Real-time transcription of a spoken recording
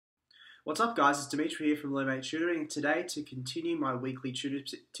What's up guys, it's Dimitri here from Learnmate Tutoring. Today, to continue my weekly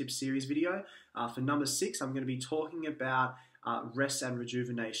tutor tip series video, for number 6 I'm going to be talking about rest and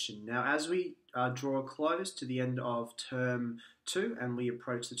rejuvenation. Now as we draw close to the end of term 2 and we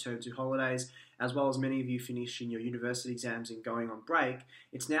approach the term 2 holidays, as well as many of you finishing your university exams and going on break,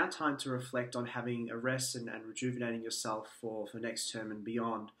 it's now time to reflect on having a rest and rejuvenating yourself for next term and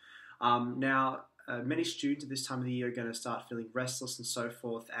beyond. Many students at this time of the year are going to start feeling restless and so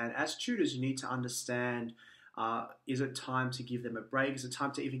forth, and as tutors you need to understand, is it time to give them a break? Is it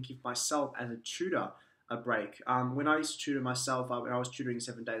time to even give myself as a tutor a break? When I used to tutor myself, I was tutoring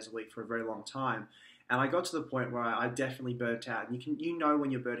 7 days a week for a very long time, and I got to the point where I definitely burnt out, and you know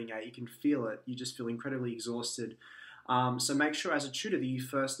when you're burning out, you can feel it, you just feel incredibly exhausted. So make sure as a tutor that you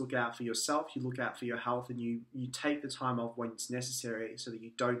first look out for yourself, you look out for your health, and you take the time off when it's necessary so that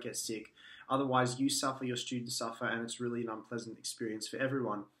you don't get sick. Otherwise, you suffer, your students suffer, and it's really an unpleasant experience for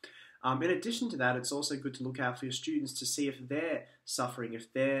everyone. In addition to that, it's also good to look out for your students to see if they're suffering,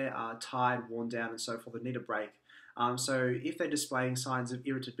 if they're tired, worn down, and so forth, and need a break. So if they're displaying signs of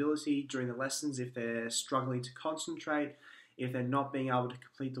irritability during the lessons, if they're struggling to concentrate, if they're not being able to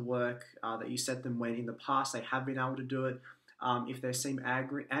complete the work that you set them when in the past they have been able to do it, if they seem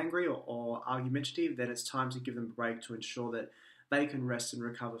angry or argumentative, then it's time to give them a break to ensure that they can rest and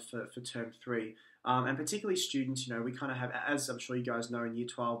recover for term 3. And particularly students, we kind of have, as I'm sure you guys know, in year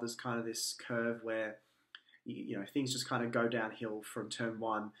 12, there's kind of this curve where, things just kind of go downhill from term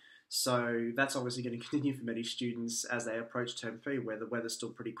 1. So that's obviously going to continue for many students as they approach term 3, where the weather's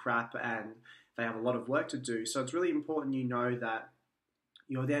still pretty crap and they have a lot of work to do. So it's really important that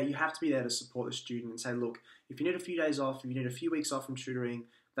you're there. You have to be there to support the student and say, look, if you need a few days off, if you need a few weeks off from tutoring,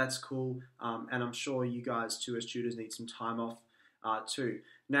 that's cool. And I'm sure you guys too, as tutors, need some time off too.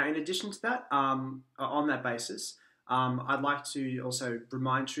 Now, in addition to that, on that basis, I'd like to also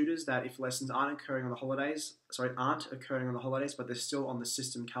remind tutors that if lessons aren't occurring on the holidays, but they're still on the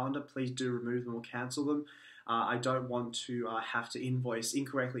system calendar, please do remove them or cancel them. I don't want to have to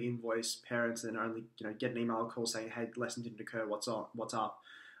incorrectly invoice parents and only get an email call saying, hey, the lesson didn't occur, what's up?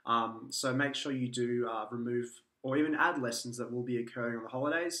 So make sure you do remove or even add lessons that will be occurring on the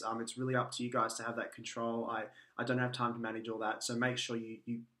holidays. It's really up to you guys to have that control. I don't have time to manage all that, so make sure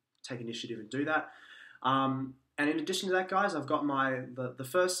you take initiative and do that. And in addition to that, guys, I've got the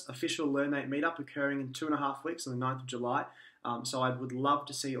first official LearnMate meetup occurring in 2.5 weeks on the 9th of July. So I would love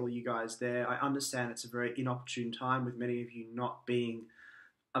to see all you guys there. I understand it's a very inopportune time with many of you not being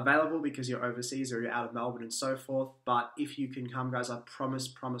available because you're overseas or you're out of Melbourne and so forth. But if you can come, guys, I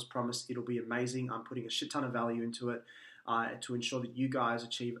promise, it'll be amazing. I'm putting a shit ton of value into it to ensure that you guys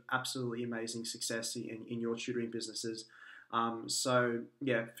achieve absolutely amazing success in your tutoring businesses. So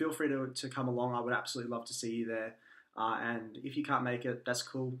yeah, feel free to come along. I would absolutely love to see you there. And if you can't make it, that's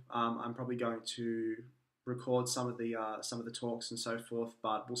cool. I'm probably going to record some of the talks and so forth,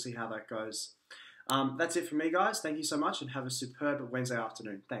 but we'll see how that goes. That's it from me, guys. Thank you so much and have a superb Wednesday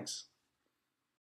afternoon. Thanks.